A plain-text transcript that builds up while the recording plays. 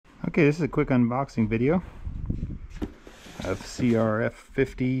Okay, this is a quick unboxing video of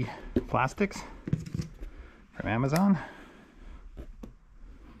CRF50 plastics from Amazon.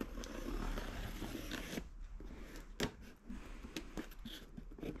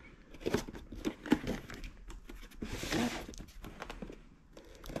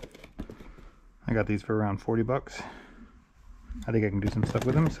 I got these for around 40 bucks. I think I can do some stuff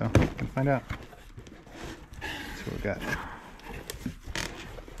with them, so we can find out. Let's see what we got.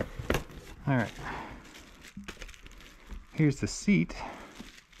 Alright. Here's the seat.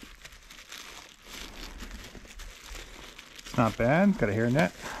 It's not bad. Got a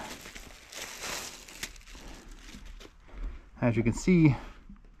hairnet. As you can see,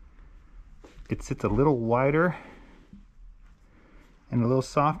 it sits a little wider and a little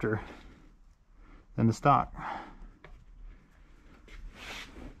softer than the stock.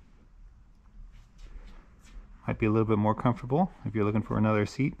 Might be a little bit more comfortable if you're looking for another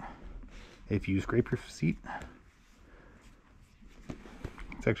seat. If you scrape your seat,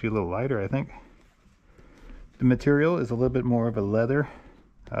 it's actually a little lighter, I think. The material is a little bit more of a leather,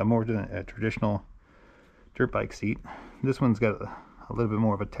 more than a traditional dirt bike seat. This one's got a little bit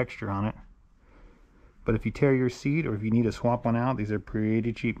more of a texture on it. But if you tear your seat or if you need to swap one out, these are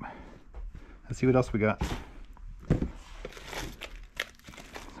pretty cheap. Let's see what else we got. Some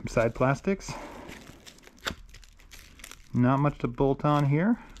side plastics. Not much to bolt on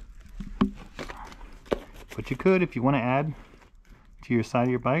here. But you could, if you want to add to your side of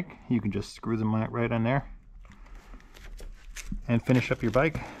your bike, you can just screw them right on there and finish up your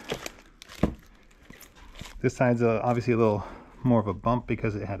bike. This side's obviously a little more of a bump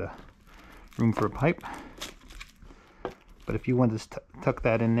because it had a room for a pipe. But if you want to tuck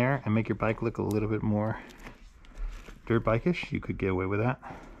that in there and make your bike look a little bit more dirt bike-ish, you could get away with that.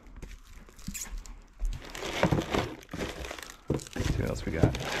 Let's see what else we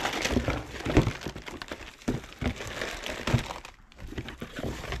got.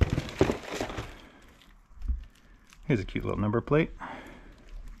 Here's a cute little number plate.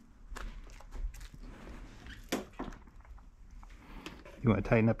 You want to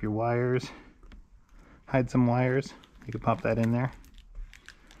tighten up your wires, hide some wires, you can pop that in there.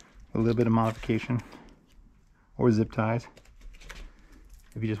 A little bit of modification, or zip ties.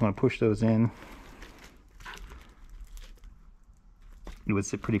 If you just want to push those in, it would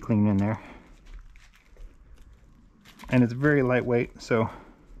sit pretty clean in there. And it's very lightweight, so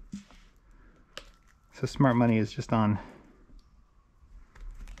smart money is just on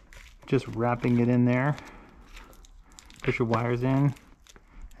wrapping it in there. Push your wires in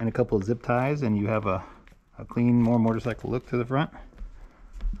and a couple of zip ties and you have a clean, more motorcycle look to the front. I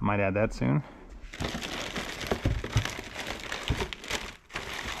might add that soon.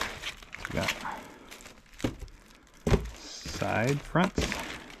 We got side fronts.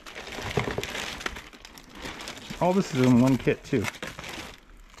 All this is in one kit too.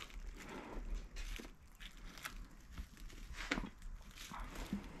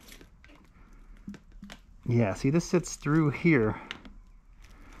 Yeah, see, this sits through here.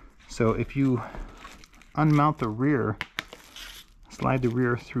 So if you unmount the rear, slide the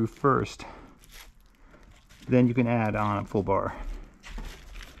rear through first, then you can add on a full bar.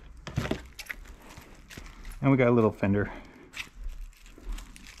 And we got a little fender.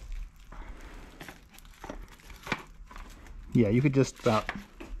 Yeah, you could just about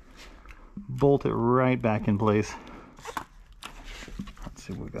bolt it right back in place. Let's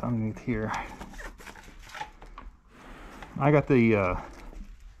see what we got underneath here. I got the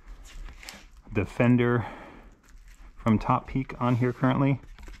fender from Top Peak on here currently.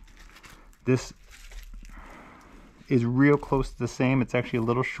 This is real close to the same. It's actually a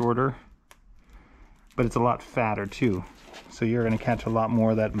little shorter, but it's a lot fatter too. So you're going to catch a lot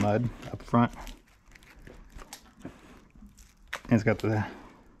more of that mud up front. And it's got the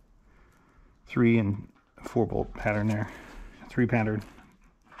 3 and 4 bolt pattern there. 3 pattern.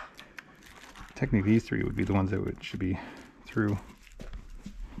 Technically these 3 would be the ones that should be through.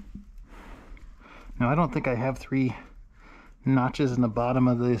 Now I don't think I have 3 notches in the bottom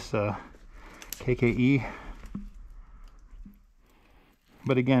of this KKE,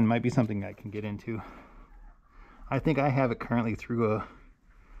 but again, might be something I can get into. I think I have it currently through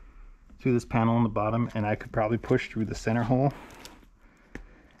this panel on the bottom, and I could probably push through the center hole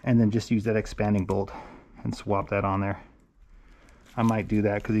and then just use that expanding bolt and swap that on there. I might do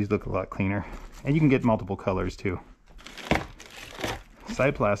that because these look a lot cleaner, and you can get multiple colors too.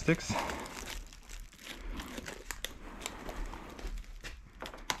 Side plastics.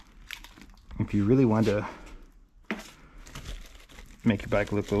 If you really want to make your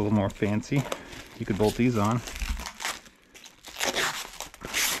bike look a little more fancy, you could bolt these on.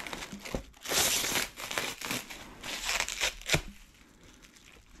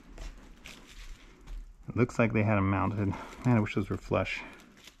 It looks like they had them mounted. Man, I wish those were flush.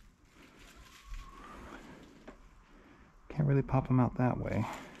 Can't really pop them out that way.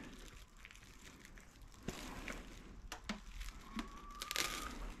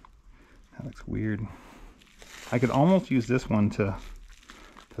 That looks weird. I could almost use this one to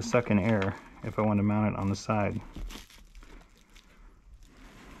suck in air if I want to mount it on the side.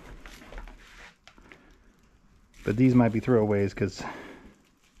 But these might be throwaways because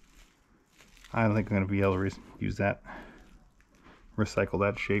I don't think I'm going to be able to use that, recycle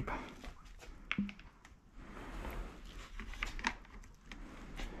that shape.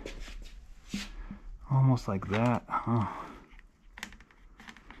 Almost like that, huh?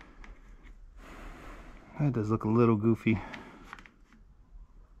 That does look a little goofy.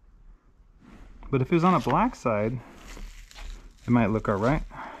 But if it was on a black side, it might look alright.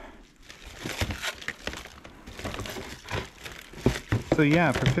 So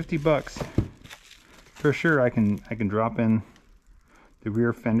yeah, for 50 bucks, for sure I can drop in the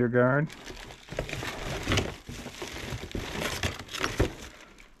rear fender guard.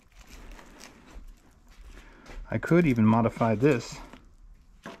 I could even modify this.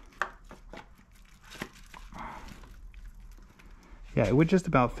 Yeah, it would just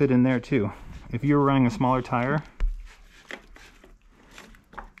about fit in there too. If you were running a smaller tire,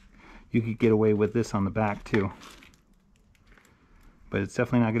 you could get away with this on the back too. But it's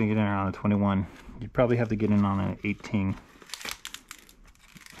definitely not going to get in on a 21. You'd probably have to get in on an 18.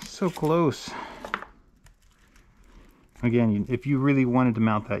 So close. Again, if you really wanted to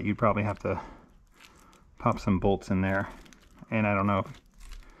mount that, you'd probably have to pop some bolts in there. And I don't know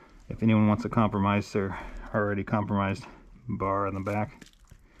if anyone wants to compromise their already compromised bar on the back.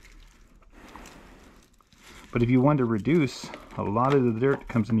 But if you want to reduce a lot of the dirt that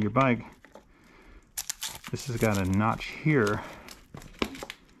comes into your bike, this has got a notch here.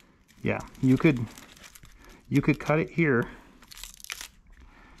 Yeah, you could cut it here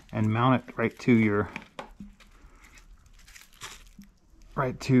and mount it right to your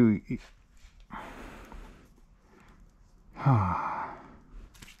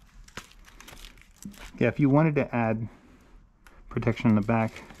yeah, if you wanted to add protection in the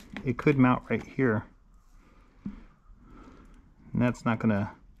back, it could mount right here. And that's not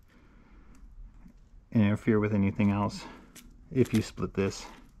gonna interfere with anything else if you split this.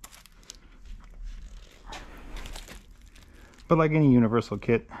 But like any universal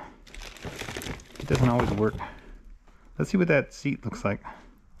kit, it doesn't always work. Let's see what that seat looks like.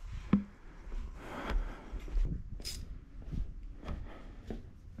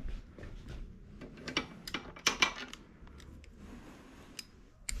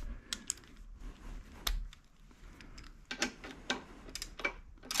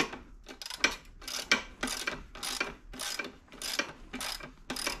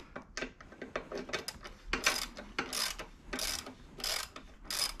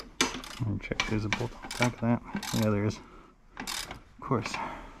 Check, there's a bolt on the back of that. Yeah, there is. Of course.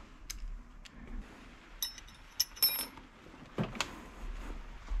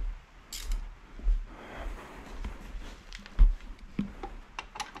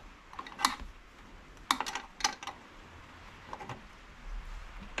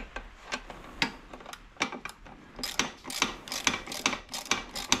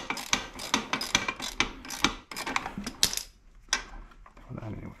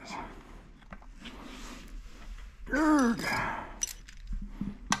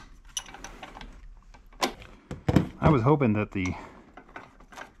 I was hoping that the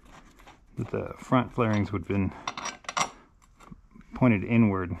front flarings would have been pointed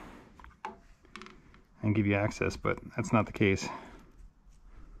inward and give you access, but that's not the case.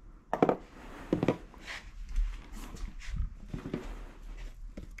 All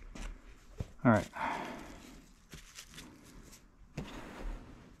right.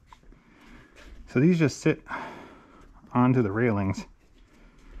 So these just sit onto the railings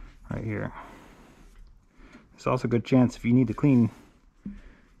right here. There's also a good chance if you need to clean,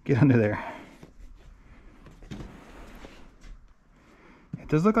 get under there. It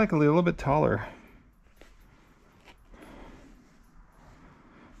does look like a little bit taller.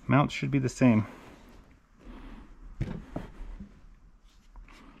 Mounts should be the same.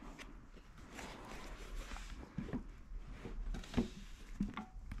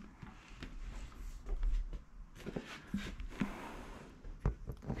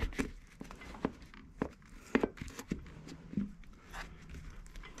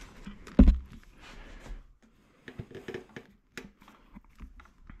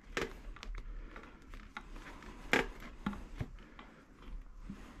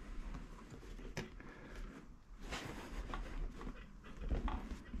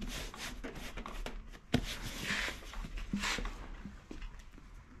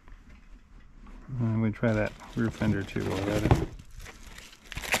 Try that rear fender too while we're at it.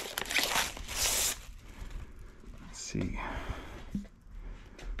 Let's see.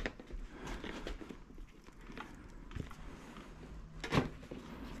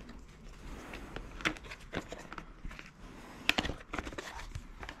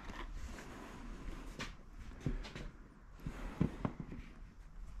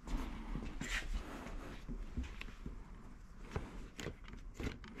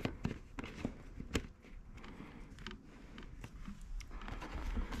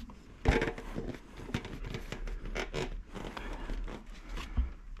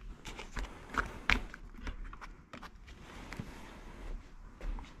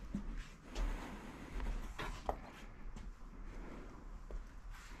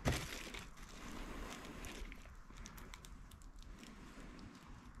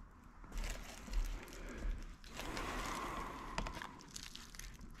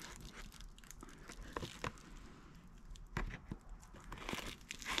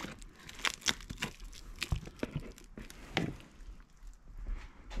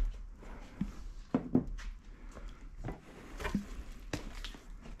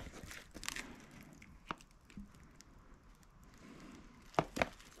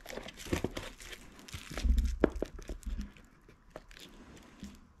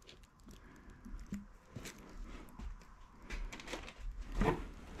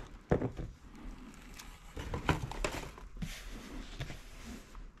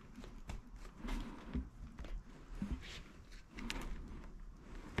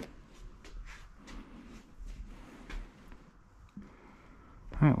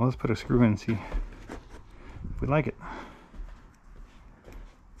 Alright, well, let's put a screw in and see if we like it.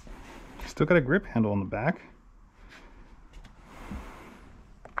 Still got a grip handle on the back.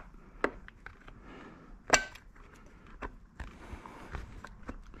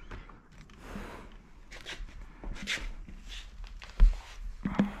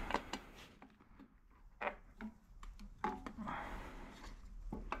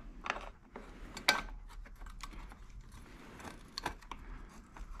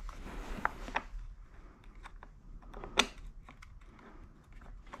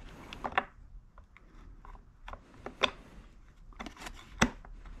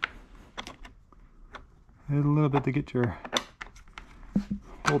 A little bit to get your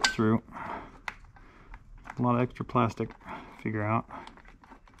bolts through. A lot of extra plastic to figure out.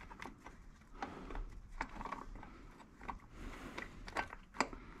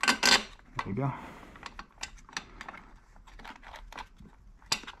 There you go.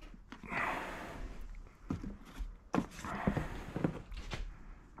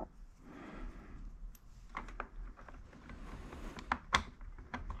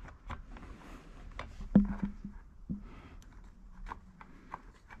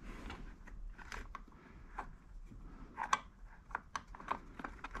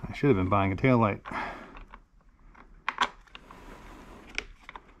 I should have been buying a taillight,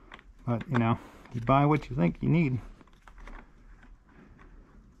 but you know, you buy what you think you need.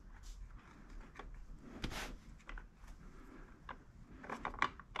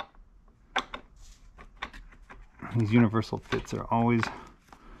 These universal fits are always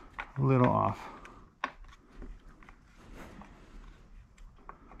a little off.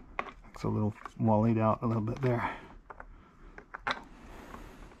 It's a little wallied out a little bit there.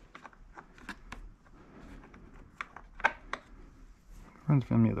 Runs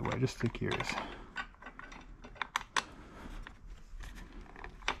from the other way, just stay curious.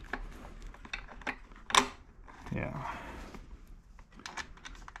 Yeah.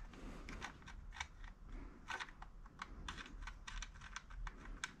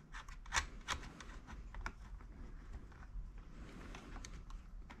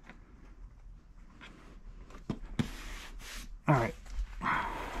 All right.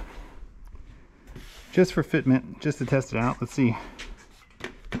 Just for fitment, just to test it out, let's see.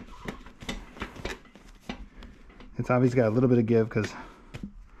 It's obviously got a little bit of give because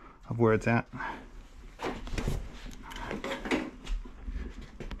of where it's at.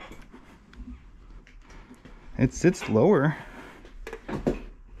 It sits lower.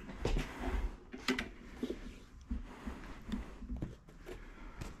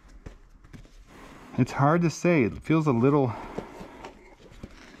 It's hard to say. It feels a little.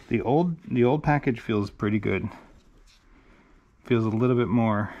 The old package feels pretty good. Feels a little bit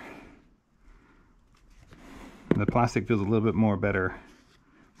more. The plastic feels a little bit more better.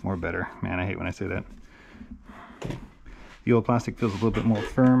 Man, I hate when I say that. The old plastic feels a little bit more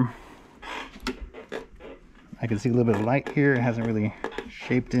firm. I can see a little bit of light here. It hasn't really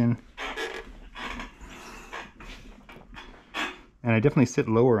shaped in. And I definitely sit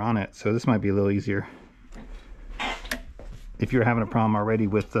lower on it, so this might be a little easier. if you're having a problem already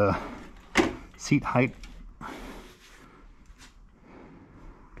with the seat height.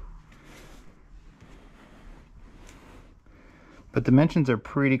 But dimensions are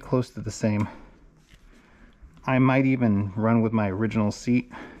pretty close to the same. I might even run with my original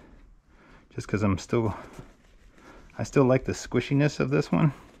seat just because I still like the squishiness of this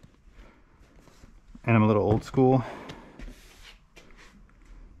one, and I'm a little old school,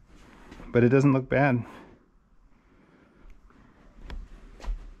 but it doesn't look bad.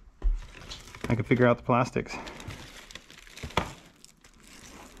 I can figure out the plastics.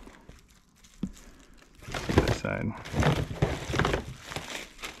 This side.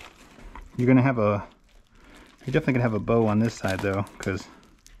 You're definitely gonna have a bow on this side though, because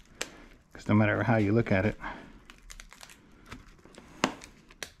no matter how you look at it.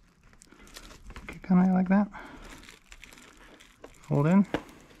 Okay, kind of like that. Fold in.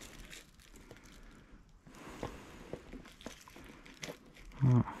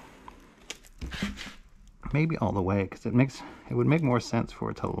 Maybe all the way, because it would make more sense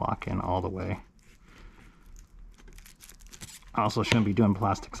for it to lock in all the way. I also shouldn't be doing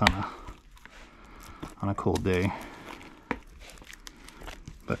plastics on a cold day.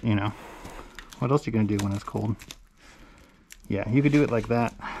 But you know, what else are you gonna do when it's cold? Yeah, you could do it like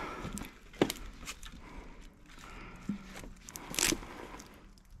that.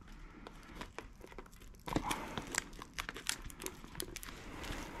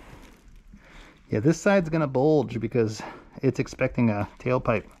 Yeah, this side's gonna bulge because it's expecting a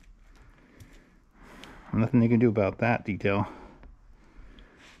tailpipe. Nothing you can do about that detail.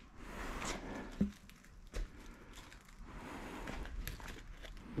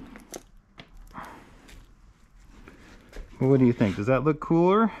 Well, what do you think? Does that look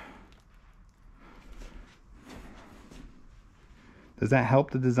cooler? Does that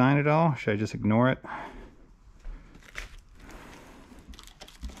help the design at all? Should I just ignore it?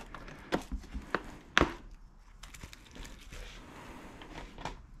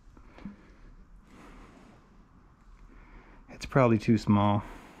 It's probably too small.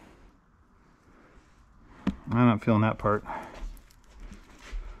 I'm not feeling that part.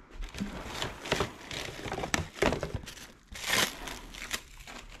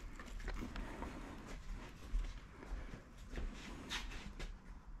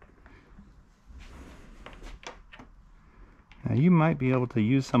 Now you might be able to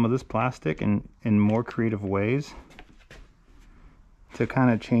use some of this plastic in more creative ways to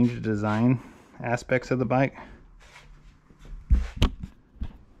kind of change the design aspects of the bike.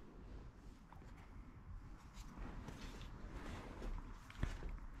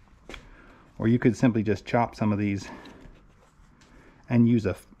 Or you could simply just chop some of these and use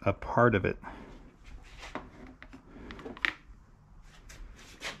a part of it.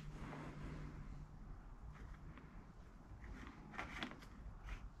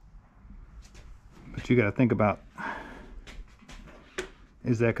 But you got to think about,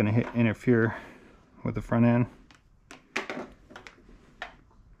 is that going to interfere with the front end?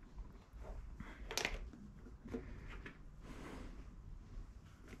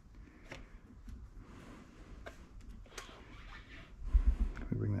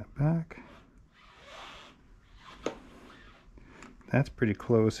 Bring that back. That's pretty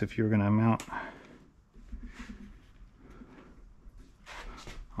close if you're going to mount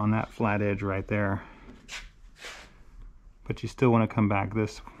on that flat edge right there. But you still want to come back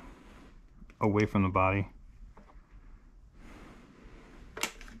this away from the body.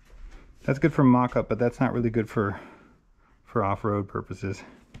 That's good for mock-up, but that's not really good for off-road purposes.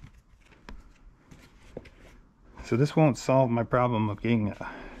 So this won't solve my problem of getting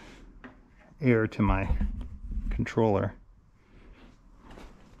air to my controller.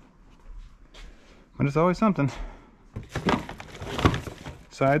 But it's always something.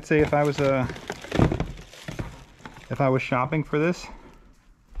 So I'd say if I was shopping for this,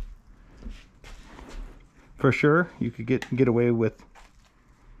 for sure you could get away with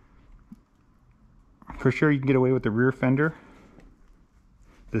the rear fender,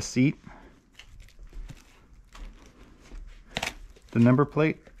 the seat, the number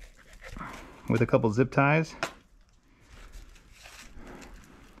plate with a couple zip ties.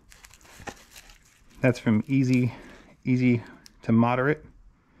 That's from easy to moderate,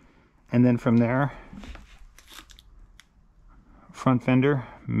 and then from there, front fender,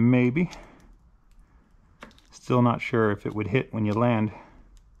 maybe. Still not sure if it would hit when you land,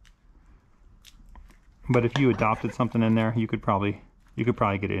 but if you adopted something in there, you could probably get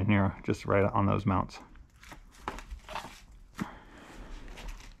it in here just right on those mounts.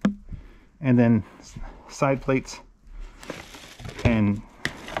 And then side plates and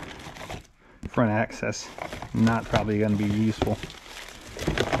front access not probably going to be useful.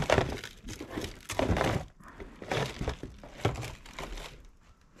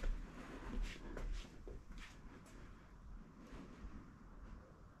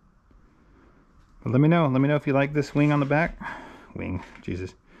 But let me know if you like this wing on the back. Wing,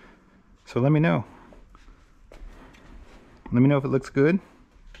 Jesus. So let me know. Let me know if it looks good.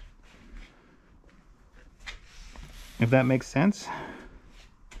 If that makes sense.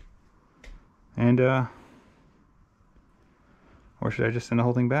 And or should I just send the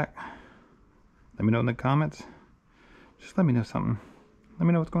whole thing back? Let me know in the comments. Just let me know something. Let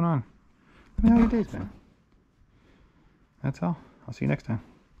me know what's going on. Let me know how your day's been. That's all. I'll see you next time.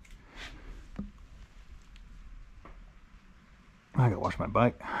 I gotta wash my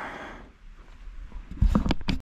bike.